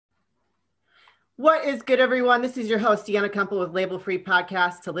What is good, everyone? This is your host, Deanna Kumpel with Label Free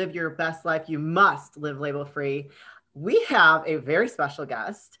Podcast. To live your best life, you must live label free. We have a very special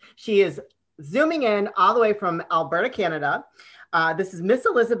guest. She is zooming in all the way from Alberta, Canada. This is Miss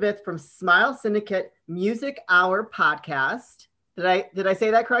Elizabeth from Smile Syndicate Music Hour Podcast. Did I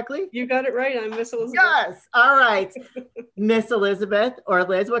say that correctly? You got it right. I'm Miss Elizabeth. Yes. All right. Miss Elizabeth or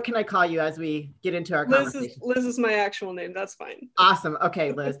Liz, what can I call you as we get into our conversation? Liz is my actual name. That's fine. Awesome.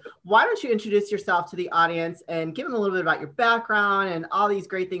 Okay, Liz, why don't you introduce yourself to the audience and give them a little bit about your background and all these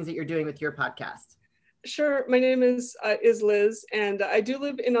great things that you're doing with your podcast? Sure. My name is Liz, and I do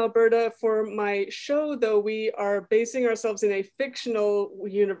live in Alberta. For my show, though, we are basing ourselves in a fictional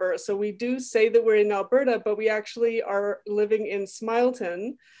universe. So we do say that we're in Alberta, but we actually are living in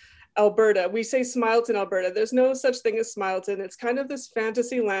Smileton, Alberta. We say Smileton, Alberta. There's no such thing as Smileton. It's kind of this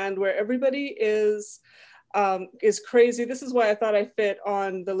fantasy land where everybody is crazy. This is why I thought I fit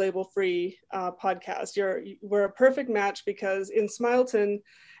on the Label Free podcast. We're a perfect match because in Smileton,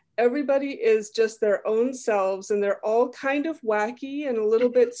 everybody is just their own selves and they're all kind of wacky and a little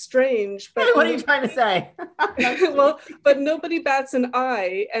bit strange. But what are you trying to say? Well, but nobody bats an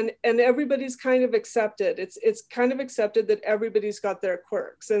eye and everybody's kind of accepted. It's kind of accepted that everybody's got their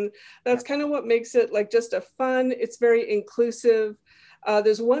quirks. And that's kind of what makes it like just a fun, it's very inclusive.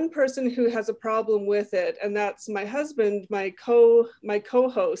 There's one person who has a problem with it, and that's my husband, my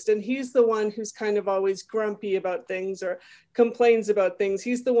co-host, and he's the one who's kind of always grumpy about things or complains about things.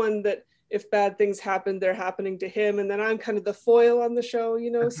 He's the one that if bad things happen, they're happening to him, and then I'm kind of the foil on the show, you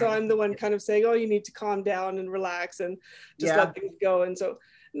know. Okay. So I'm the one kind of saying, "Oh, you need to calm down and relax and just let things go." And so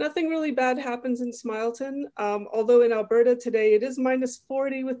nothing really bad happens in Smileton, although in Alberta today it is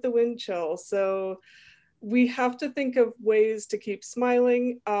 -40 with the wind chill. So we have to think of ways to keep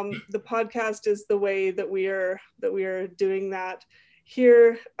smiling. The podcast is the way that we are doing that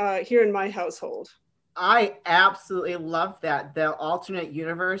here in my household. I absolutely love that. The alternate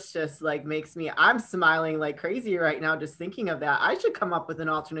universe just like makes me, I'm smiling like crazy right now just thinking of that. I should come up with an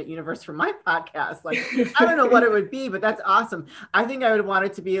alternate universe for my podcast. Like, I don't know what it would be, but that's awesome. I think I would want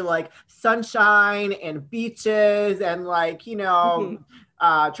it to be like sunshine and beaches and like,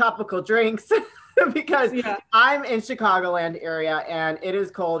 tropical drinks. Because I'm in Chicagoland area and it is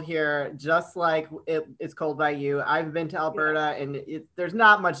cold here, just like it's cold by you. I've been to Alberta and there's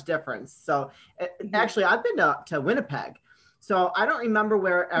not much difference. So actually, I've been to Winnipeg. So I don't remember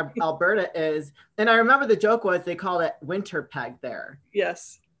where Alberta is. And I remember the joke was they called it Winterpeg there.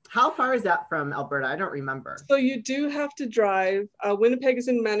 Yes. How far is that from Alberta? I don't remember. So you do have to drive. Winnipeg is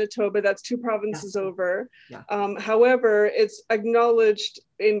in Manitoba. That's 2 provinces over. Yeah. However, it's acknowledged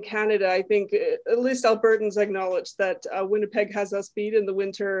in Canada. I think at least Albertans acknowledge that Winnipeg has us beat in the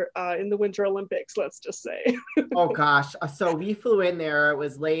Winter Olympics. Let's just say. Oh gosh! So we flew in there. It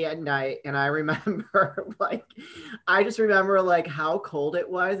was late at night, and I remember I just remember like how cold it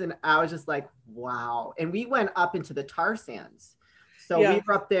was, and I was just like, wow. And we went up into the tar sands. So we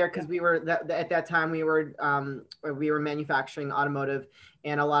were up there because we were at that time we were manufacturing automotive,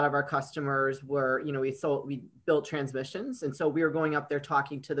 and a lot of our customers were, we built transmissions, and so we were going up there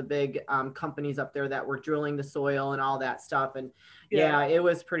talking to the big companies up there that were drilling the soil and all that stuff, and it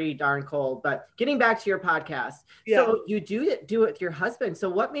was pretty darn cold. But getting back to your podcast, so you do it with your husband. So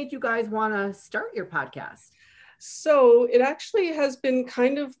what made you guys want to start your podcast? So it actually has been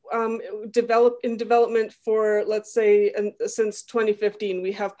kind of development for, let's say, since 2015.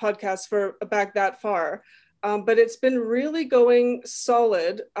 We have podcasts for back that far, but it's been really going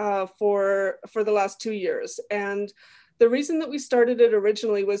solid for the last 2 years. And the reason that we started it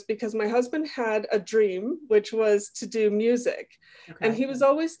originally was because my husband had a dream, which was to do music. Okay. And he was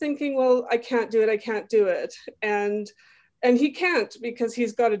always thinking, well, I can't do it. And he can't because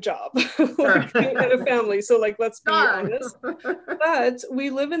he's got a job and a family. So let's be honest. But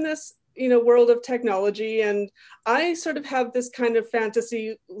we live in this, world of technology, and I sort of have this kind of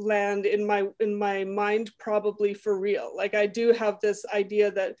fantasy land in my mind, probably for real. Like I do have this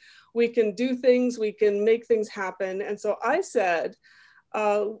idea that we can do things, we can make things happen. And so I said,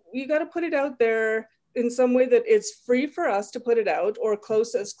 you got to put it out there in some way that it's free for us to put it out, or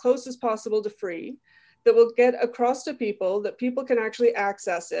as close as possible to free, that will get across to people, that people can actually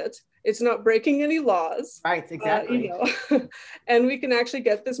access it. It's not breaking any laws. Right, exactly. And we can actually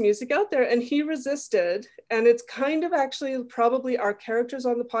get this music out there. And he resisted. And it's kind of actually probably our characters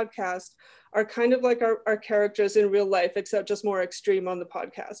on the podcast are kind of like our characters in real life, except just more extreme on the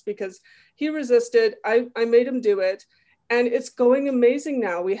podcast, because he resisted. I made him do it. And it's going amazing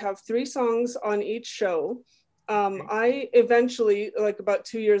now. We have 3 songs on each show. I eventually, like about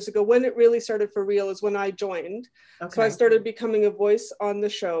 2 years ago, when it really started for real is when I joined. Okay. So I started becoming a voice on the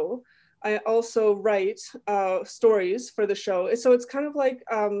show. I also write stories for the show. So it's kind of like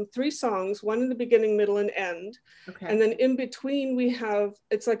 3 songs, one in the beginning, middle, and end. Okay. And then in between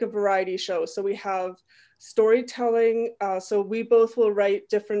it's like a variety show. So we have storytelling. So we both will write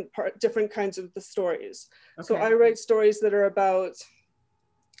different kinds of the stories. Okay. So I write stories that are about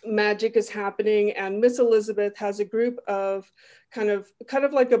magic is happening, and Miss Elizabeth has a group of kind of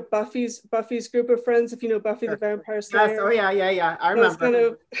like a Buffy's group of friends, if you know Buffy the Vampire Slayer. Yes. Oh yeah. I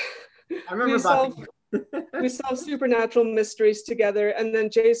remember. I remember Buffy. We solve supernatural mysteries together, and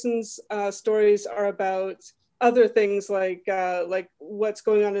then Jason's stories are about other things like what's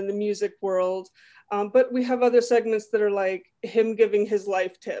going on in the music world. But we have other segments that are like him giving his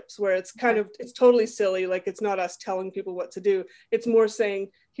life tips, where it's it's totally silly. Like, it's not us telling people what to do. It's more saying,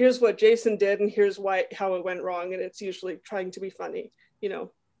 here's what Jason did and here's how it went wrong. And it's usually trying to be funny, you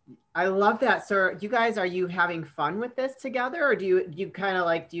know. I love that. So you guys, are you having fun with this together, or do you kind of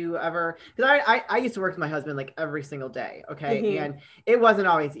like, do you ever, because I used to work with my husband like every single day. Okay. Mm-hmm. And it wasn't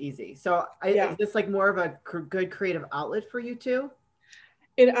always easy. So is this like more of a good creative outlet for you two?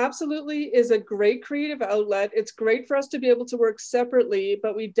 It absolutely is a great creative outlet. It's great for us to be able to work separately,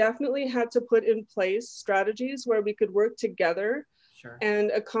 but we definitely had to put in place strategies where we could work together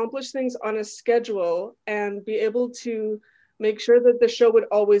and accomplish things on a schedule and be able to make sure that the show would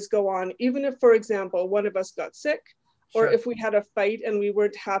always go on, even if, for example, one of us got sick, or if we had a fight and we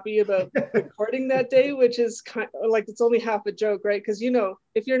weren't happy about recording that day, which is kind of like, it's only half a joke, right? Because, you know,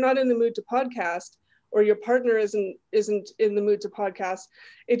 if you're not in the mood to podcast, or your partner isn't in the mood to podcast,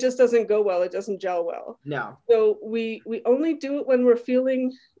 it just doesn't go well. It doesn't gel well. No. So we only do it when we're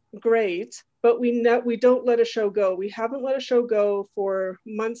feeling great, but we don't let a show go. We haven't let a show go for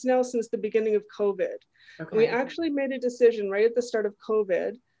months now, since the beginning of COVID. Okay. We actually made a decision right at the start of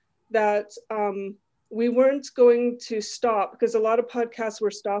COVID that we weren't going to stop, because a lot of podcasts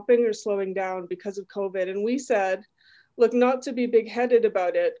were stopping or slowing down because of COVID. And we said, look, not to be big-headed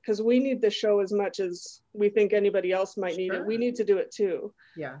about it, because we need the show as much as we think anybody else might need it. We need to do it too.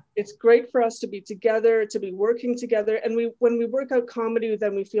 Yeah. It's great for us to be together, to be working together. And when we work out comedy,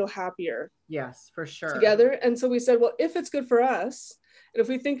 then we feel happier. Yes, for sure. Together. And so we said, well, if it's good for us, and if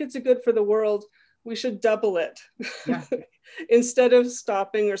we think it's good for the world, we should double it. Yeah. Instead of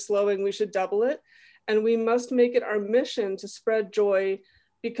stopping or slowing, we should double it. And we must make it our mission to spread joy,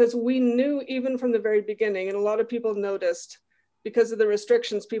 because we knew even from the very beginning, and a lot of people noticed, because of the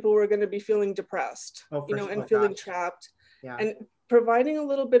restrictions, people were going to be feeling depressed, and feeling trapped. Yeah. And providing a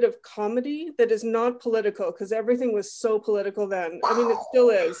little bit of comedy that is not political, because everything was so political then. I mean, it still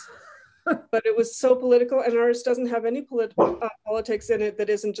is, but it was so political, and ours doesn't have any politics in it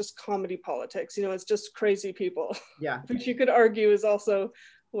that isn't just comedy politics. You know, it's just crazy people. Yeah. Which you could argue is also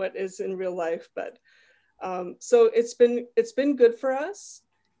what is in real life. But so it's been good for us.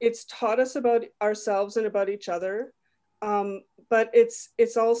 It's taught us about ourselves and about each other. But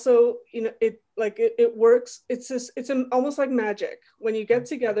it's also, you know, it works. It's almost like magic when you get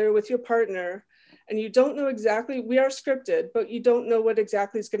together with your partner and you don't know exactly, we are scripted, but you don't know what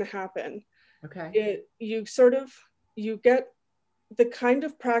exactly is going to happen. Okay. You get the kind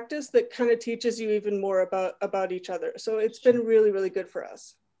of practice that kind of teaches you even more about each other. So it's been really, really good for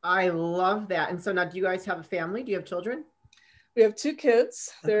us. I love that. And so now, do you guys have a family? Do you have children? We have 2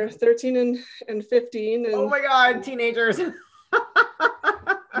 kids. They're 13 and 15. And, oh my God, teenagers.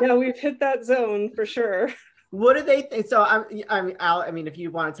 Yeah, we've hit that zone for sure. What do they think? So I mean, if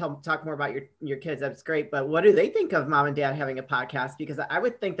you want to talk more about your kids, that's great. But what do they think of mom and dad having a podcast? Because I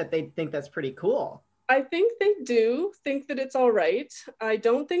would think that they think that's pretty cool. I think they do think that it's all right. I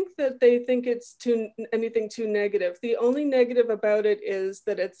don't think that they think it's anything too negative. The only negative about it is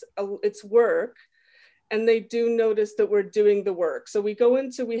that it's work. And they do notice that we're doing the work. So we go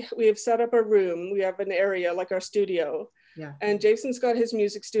into, we have set up a room. We have an area like our studio. Yeah. And Jason's got his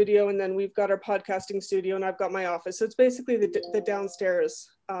music studio, and then we've got our podcasting studio, and I've got my office. So it's basically the downstairs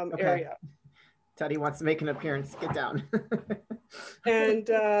area. Teddy wants to make an appearance. Get down. And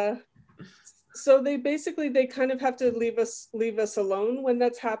so they kind of have to leave us alone when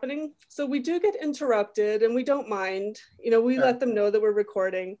that's happening. So we do get interrupted, and we don't mind. You know, we let them know that we're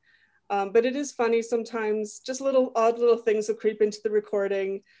recording. But it is funny sometimes, just odd little things will creep into the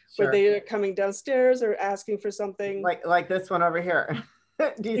recording where they are coming downstairs or asking for something. Like this one over here.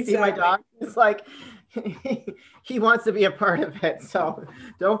 Do you see my dog? It's like, he wants to be a part of it. So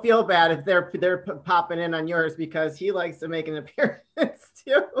don't feel bad if they're popping in on yours, because he likes to make an appearance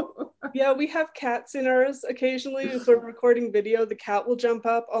too. Yeah, we have cats in ours occasionally. If we're recording video, the cat will jump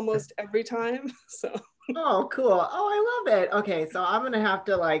up almost every time. So. Oh, cool. Oh, I love it. Okay, so I'm gonna have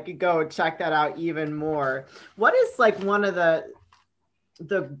to go check that out even more. What is one of the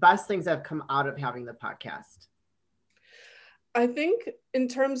the best things that have come out of having the podcast? I think in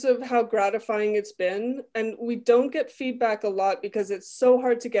terms of how gratifying it's been, and we don't get feedback a lot because it's so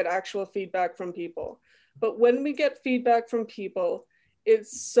hard to get actual feedback from people. But when we get feedback from people,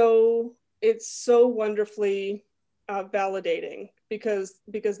 it's so wonderfully validating because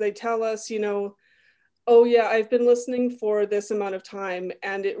they tell us, you know, oh yeah, I've been listening for this amount of time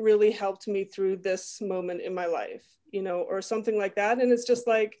and it really helped me through this moment in my life, you know, or something like that. And it's just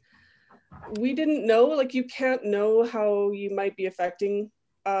like, we didn't know, like you can't know how you might be affecting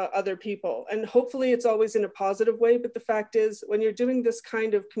other people. And hopefully it's always in a positive way. But the fact is, when you're doing this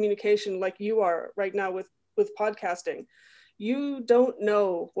kind of communication like you are right now with podcasting, you don't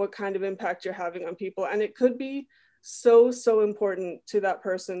know what kind of impact you're having on people. And it could be so important to that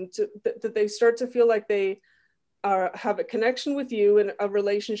person that they start to feel like they have a connection with you and a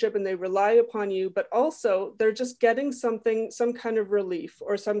relationship and they rely upon you, but also they're just getting something, some kind of relief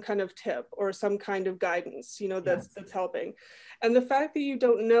or some kind of tip or some kind of guidance, you know, that's helping. And the fact that you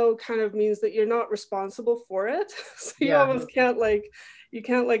don't know kind of means that you're not responsible for it. So you almost can't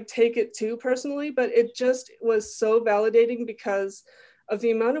take it too personally, but it just was so validating because of the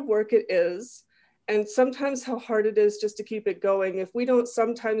amount of work it is. And sometimes how hard it is just to keep it going. If we don't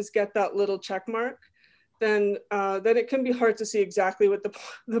sometimes get that little check mark, then it can be hard to see exactly what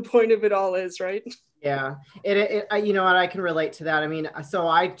the point of it all is, right? Yeah, you know what, I can relate to that. I mean, so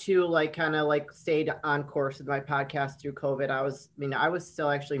I too kind of stayed on course with my podcast through COVID. I was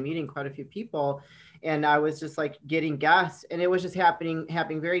still actually meeting quite a few people, and I was just getting guests, and it was just happening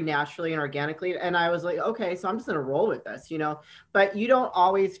very naturally and organically. And I was like, okay, so I'm just gonna roll with this, you know. But you don't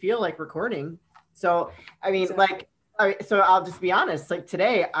always feel like recording. So I mean, exactly. So I'll just be honest,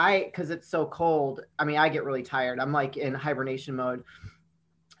 today, because it's so cold, I mean, I get really tired. I'm in hibernation mode.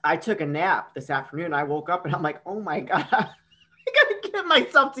 I took a nap this afternoon. I woke up and I'm like, oh my God, I gotta get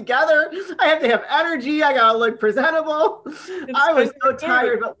myself together. I have to have energy. I gotta look presentable. I was so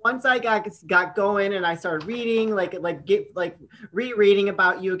tired, but once I got going and I started reading, rereading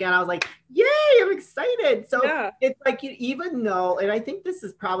about you again, I was like, yay, I'm excited. So it's you even know, and I think this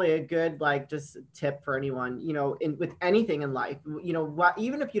is probably a good just tip for anyone, you know, with anything in life, you know,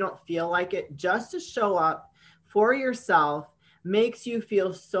 even if you don't feel like it, just to show up for yourself makes you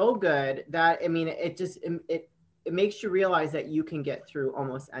feel so good that, I mean, it makes you realize that you can get through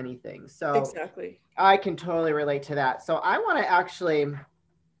almost anything. So exactly, I can totally relate to that. So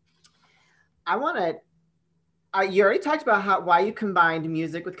you already talked about why you combined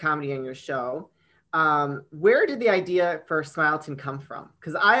music with comedy in your show. Where did the idea for Smileton come from?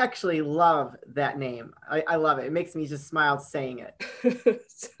 Because I actually love that name. I love it. It makes me just smile saying it.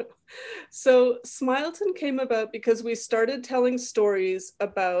 So Smileton came about because we started telling stories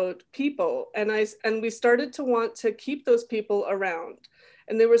about people, and we started to want to keep those people around.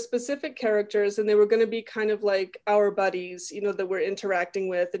 And there were specific characters, and they were going to be kind of like our buddies, you know, that we're interacting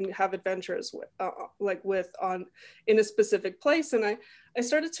with and have adventures with in a specific place. And I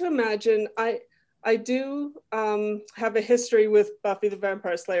started to imagine, I do have a history with Buffy the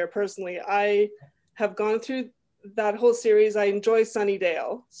Vampire Slayer personally. I have gone through that whole series. I enjoy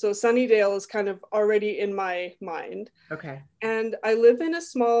Sunnydale. So Sunnydale is kind of already in my mind. Okay. And I live in a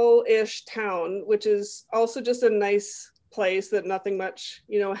small-ish town, which is also just a nice place that nothing much,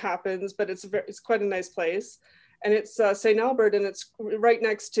 you know, happens, but it's quite a nice place. And it's St. Albert, and it's right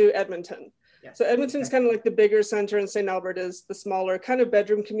next to Edmonton. Yes. So Edmonton's kind of like the bigger center, and St. Albert is the smaller kind of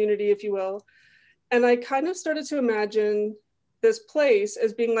bedroom community, if you will. And I kind of started to imagine this place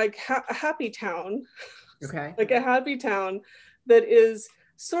as being like a happy town. Okay. Like a happy town that is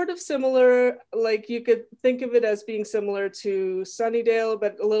sort of similar, like you could think of it as being similar to Sunnydale,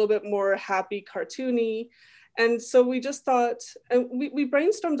 but a little bit more happy, cartoony. And so we just thought, and we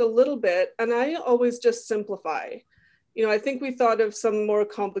brainstormed a little bit, and I always just simplify. You know, I think we thought of some more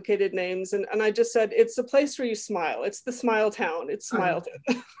complicated names, and I just said, it's a place where you smile. It's the Smile Town. It's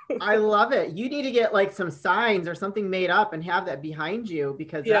Smileton. I love it. You need to get some signs or something made up and have that behind you,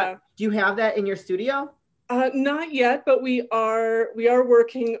 because do you have that in your studio? Not yet, but we are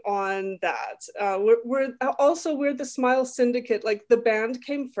working on that. We're the Smile Syndicate. Like, the band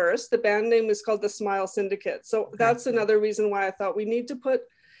came first. The band name is called the Smile Syndicate. So that's another reason why I thought we need to put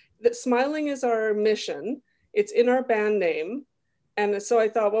that smiling is our mission. It's in our band name. And so I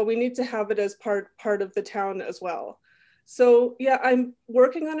thought, well, we need to have it as part of the town as well. So yeah, I'm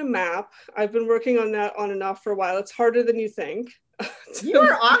working on a map. I've been working on that on and off for a while. It's harder than you think. You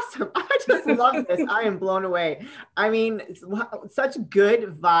are awesome. I just love this. I am blown away. I mean, such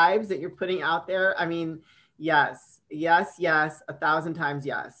good vibes that you're putting out there. I mean, yes, 1,000 times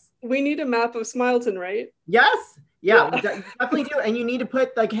yes. We need a map of Smileton, right? Yes. Yeah, you definitely do. And you need to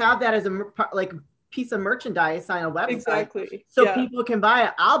put like have that as a like piece of merchandise on a website Exactly. so people can buy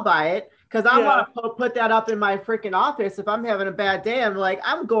it. I'll buy it because I want to put that up in my freaking office. If I'm having a bad day, I'm like,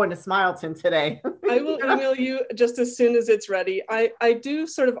 I'm going to Smileton today. I will email you just as soon as it's ready. I do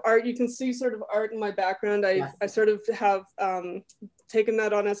sort of art. You can see sort of art in my background. I sort of have taken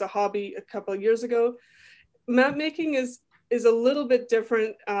that on as a hobby a couple of years ago. Map making is a little bit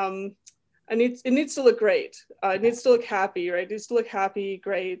different. It needs to look great. It needs to look happy, right? It needs to look happy,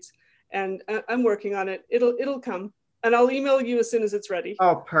 great. And I'm working on it. It'll come. And I'll email you as soon as it's ready.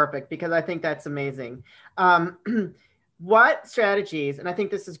 Oh, perfect. Because I think that's amazing. What strategies, and I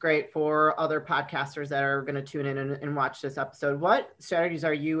think this is great for other podcasters that are going to tune in and watch this episode. What strategies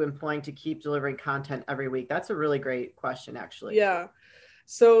are you employing to keep delivering content every week? That's a really great question, actually. Yeah.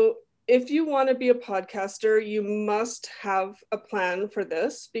 So if you want to be a podcaster, you must have a plan for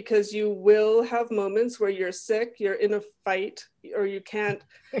this, because you will have moments where you're sick, you're in a fight, or you can't,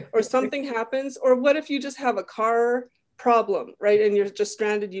 or something happens. Or what if you just have a car problem, right? And you're just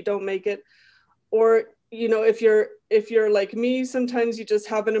stranded, you don't make it. Or, you know, if you're like me, sometimes you just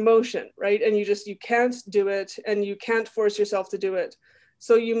have an emotion, right? And you can't do it, and you can't force yourself to do it.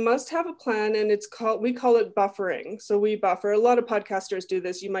 So you must have a plan, and we call it buffering. So we buffer. A lot of podcasters do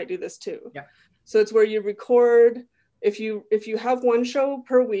this. You might do this too. Yeah. So it's where you record. If you have one show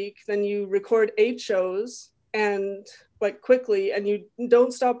per week, then you record 8 shows and like quickly, and you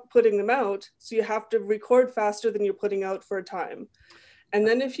don't stop putting them out. So you have to record faster than you're putting out for a time. And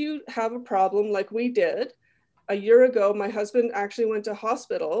then if you have a problem like we did, a year ago, my husband actually went to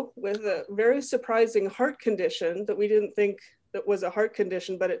hospital with a very surprising heart condition that we didn't think that was a heart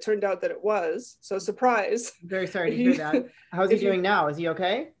condition, but it turned out that it was. So surprise. I'm very sorry to hear that. How's he doing now? Is he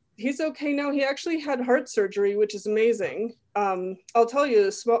okay? He's okay now. He actually had heart surgery, which is amazing. I'll tell you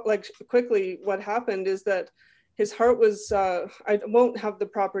quickly what happened is that his heart was, I won't have the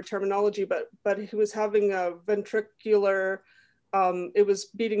proper terminology, but he was having a ventricular, it was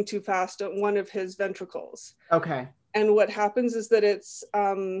beating too fast at one of his ventricles. Okay. And what happens is that it's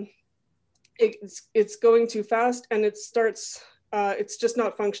going too fast, and it starts it's just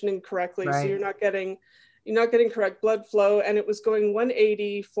not functioning correctly. Right. So you're not getting correct blood flow, and it was going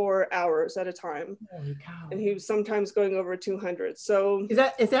 180 for hours at a time. Holy cow. And he was sometimes going over 200. So is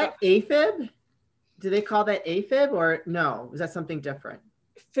that AFib? Do they call that AFib, or no? Is that something different?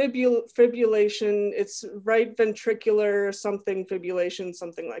 Fibrillation, it's right ventricular something fibrillation,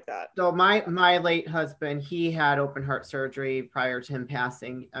 something like that. So my late husband, he had open heart surgery prior to him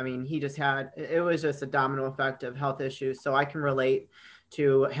passing. I mean, it was just a domino effect of health issues. So I can relate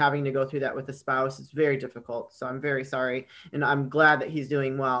to having to go through that with a spouse. It's very difficult. So I'm very sorry. And I'm glad that he's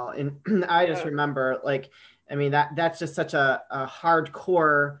doing well. And I just remember, like, I mean, that's just such a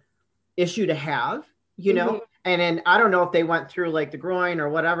hardcore issue to have, you know? Mm-hmm. And then I don't know if they went through like the groin or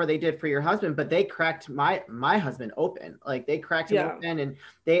whatever they did for your husband, but they cracked my husband open. Like they cracked him open, and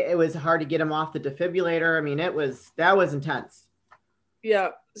it was hard to get him off the defibrillator. I mean, that was intense. Yeah.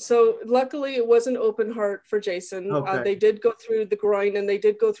 So luckily it was an open heart for Jason. Okay. They did go through the groin, and they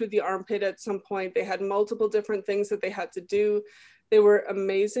did go through the armpit at some point. They had multiple different things that they had to do. They were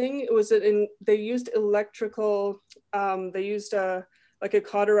amazing. They used electrical, they used like a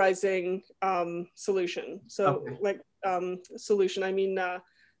cauterizing solution. So solution, I mean,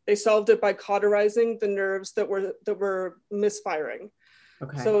 they solved it by cauterizing the nerves that were misfiring.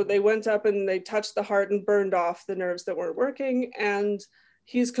 Okay. So they went up and they touched the heart and burned off the nerves that weren't working, and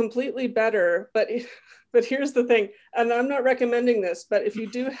he's completely better. But here's the thing, and I'm not recommending this, but if you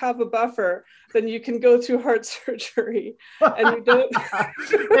do have a buffer, then you can go through heart surgery, and you don't.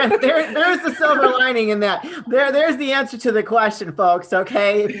 There's the silver lining in that. There's the answer to the question, folks.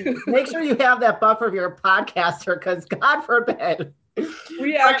 Okay, make sure you have that buffer if you're a podcaster, because God forbid.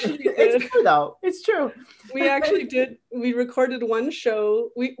 We actually did. It's true, though. It's true. We actually did. We recorded one show.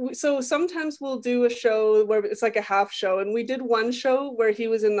 So sometimes we'll do a show where it's like a half show, and we did one show where he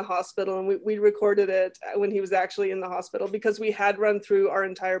was in the hospital, and we recorded it when he was actually in the hospital, because we had run through our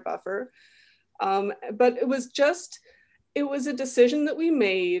entire buffer. But it was a decision that we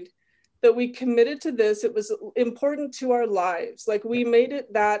made, that we committed to this. It was important to our lives. Like, we made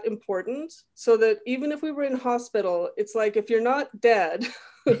it that important, so that even if we were in hospital, it's like, if you're not dead,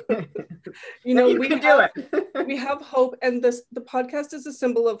 we can do it. We have hope. And the podcast is a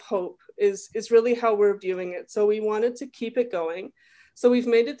symbol of hope, is really how we're viewing it. So we wanted to keep it going. So we've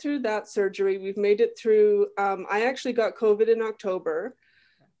made it through that surgery. We've made it through, I actually got COVID in October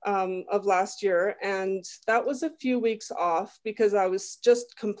of last year, and that was a few weeks off because I was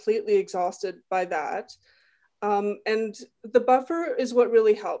just completely exhausted by that. And the buffer is what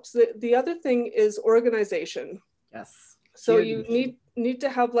really helps. The other thing is organization. Yes. So Huge. you need to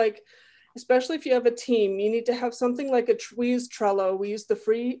have like, especially if you have a team, you need to have something like we use Trello. We use the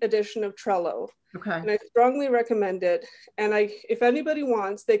free edition of Trello. Okay. And I strongly recommend it. And if anybody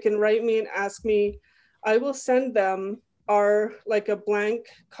wants, they can write me and ask me. I will send them like a blank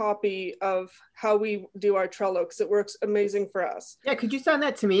copy of how we do our Trello, because it works amazing for us. Yeah, could you send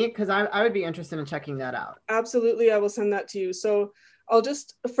that to me? Because I would be interested in checking that out. Absolutely, I will send that to you. So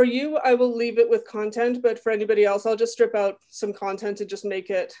for you, I will leave it with content, but for anybody else, I'll just strip out some content and just make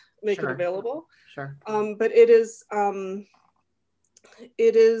it available. Sure. But it is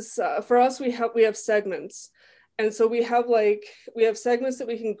for us, we have segments. And so we have segments that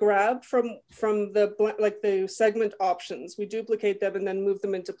we can grab from the segment options. We duplicate them and then move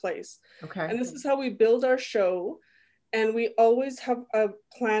them into place. Okay. And this is how we build our show. And we always have a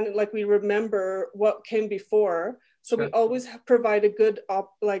plan, like we remember what came before. So we always provide a good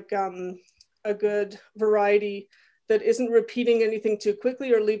variety that isn't repeating anything too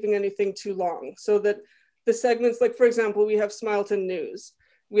quickly or leaving anything too long. So that the segments, like for example, we have Smileton News.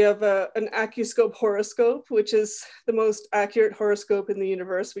 We have an Accuscope horoscope, which is the most accurate horoscope in the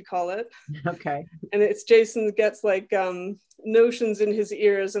universe, we call it. Okay. And it's Jason gets like notions in his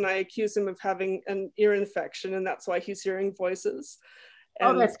ears, and I accuse him of having an ear infection, and that's why he's hearing voices.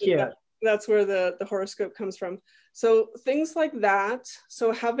 And that's cute. That's where the horoscope comes from. So things like that.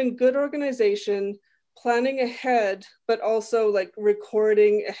 So having good organization, planning ahead, but also like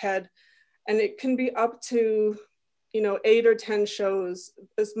recording ahead. And it can be up to 8 or 10 shows,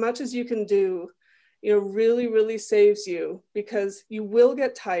 as much as you can do, really, really saves you, because you will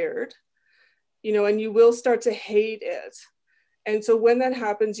get tired, and you will start to hate it. And so when that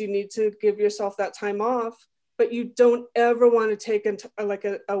happens, you need to give yourself that time off, but you don't ever want to take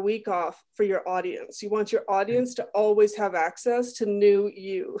a week off for your audience. You want your audience to always have access to new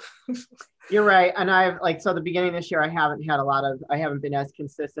you. You're right. And so the beginning of this year, I haven't been as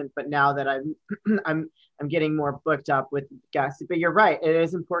consistent, but now that I'm getting more booked up with guests. But you're right. It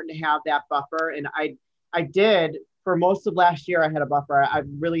is important to have that buffer. And I did, for most of last year, I had a buffer. I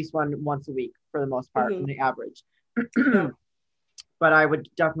released one once a week for the most part, on the average. But I would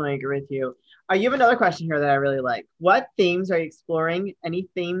definitely agree with you. You have another question here that I really like. What themes are you exploring? Any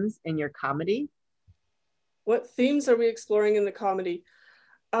themes in your comedy? What themes are we exploring in the comedy?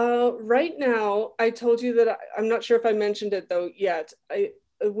 Right now, I told you that I'm not sure if I mentioned it though yet.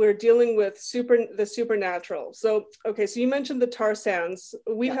 We're dealing with the supernatural. So you mentioned the tar sands.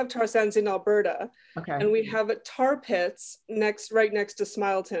 We have tar sands in Alberta, and we have tar pits right next to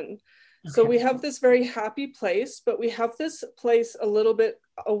Smileton. So we have this very happy place, but we have this place a little bit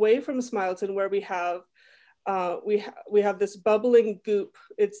away from Smileton where we have this bubbling goop.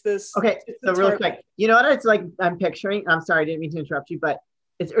 It's this. Okay, so real quick, you know what it's like? I'm picturing. I'm sorry, I didn't mean to interrupt you, but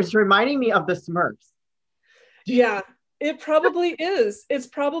it's reminding me of the Smurfs. Yeah, it probably is. It's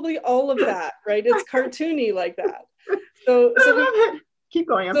probably all of that, right? It's cartoony like that. So keep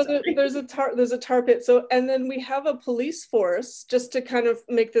going. There's a tar pit. So, and then we have a police force, just to kind of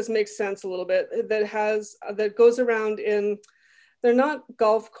make this make sense a little bit, that goes around in, they're not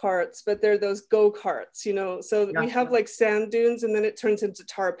golf carts, but they're those go-karts, So we have like sand dunes, and then it turns into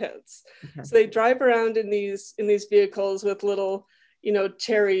tar pits. So they drive around in these vehicles with little,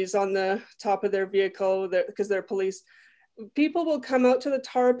 cherries on the top of their vehicle, because they're police. People will come out to the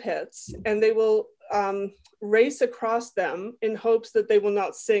tar pits, and they will race across them in hopes that they will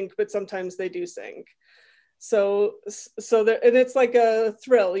not sink, but sometimes they do sink. So and it's like a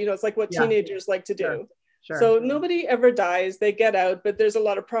thrill, it's like what teenagers like to do. Sure. So nobody ever dies, they get out, but there's a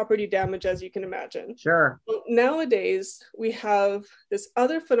lot of property damage, as you can imagine. Sure. Well, nowadays, we have this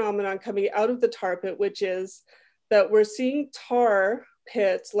other phenomenon coming out of the tar pit, which is that we're seeing tar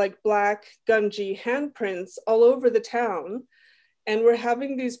pits, like black gungy handprints, all over the town. And we're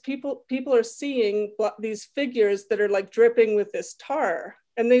having these people are seeing these figures that are like dripping with this tar.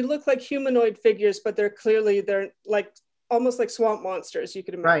 And they look like humanoid figures, but they're like almost like swamp monsters, you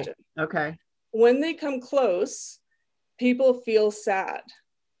could imagine. Right. Okay. When they come close, people feel sad.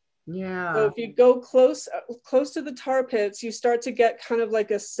 Yeah. So if you go close to the tar pits, you start to get kind of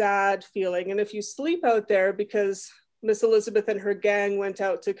like a sad feeling. And if you sleep out there, because Miss Elizabeth and her gang went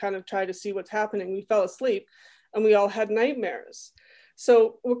out to kind of try to see what's happening, we fell asleep and we all had nightmares.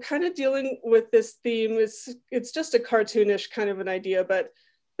 So we're kind of dealing with this theme. It's just a cartoonish kind of an idea, but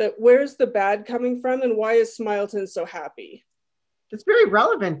that where's the bad coming from, and why is Smileton so happy? It's very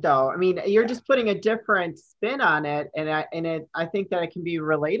relevant though. I mean, you're just putting a different spin on it, and I think that it can be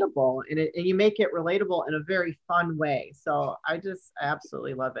relatable, and you make it relatable in a very fun way. So I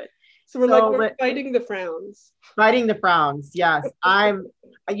absolutely love it. So we're fighting the frowns. Fighting the frowns. Yes. I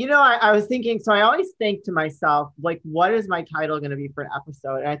was thinking, so I always think to myself, like, what is my title going to be for an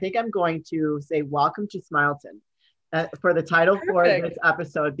episode? And I think I'm going to say, Welcome to Smileton for the title for this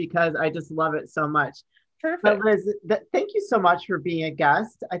episode, because I just love it so much. Perfect. Liz, thank you so much for being a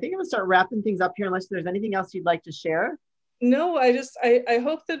guest. I think I'm going to start wrapping things up here unless there's anything else you'd like to share. No, I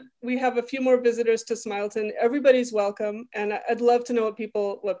hope that we have a few more visitors to Smileton. Everybody's welcome, and I'd love to know what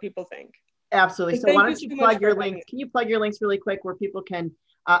people think. Absolutely. So why don't you plug your links? Can you plug your links really quick where people can,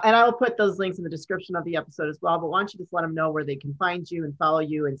 and I will put those links in the description of the episode as well, but why don't you just let them know where they can find you and follow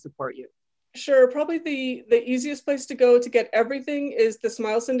you and support you? Sure. Probably the easiest place to go to get everything is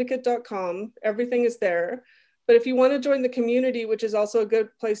thesmilesyndicate.com. Everything is there. But if you want to join the community, which is also a good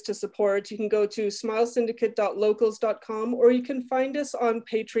place to support, you can go to smilesyndicate.locals.com, or you can find us on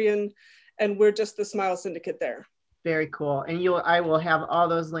Patreon, and we're just the Smile Syndicate there. Very cool. And I will have all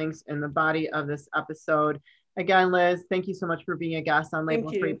those links in the body of this episode. Again, Liz, thank you so much for being a guest on Label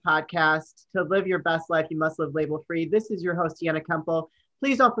Free Podcast. To live your best life, you must live label free. This is your host, Deanna Kempel.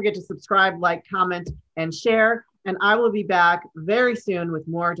 Please don't forget to subscribe, like, comment, and share. And I will be back very soon with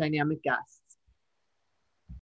more dynamic guests.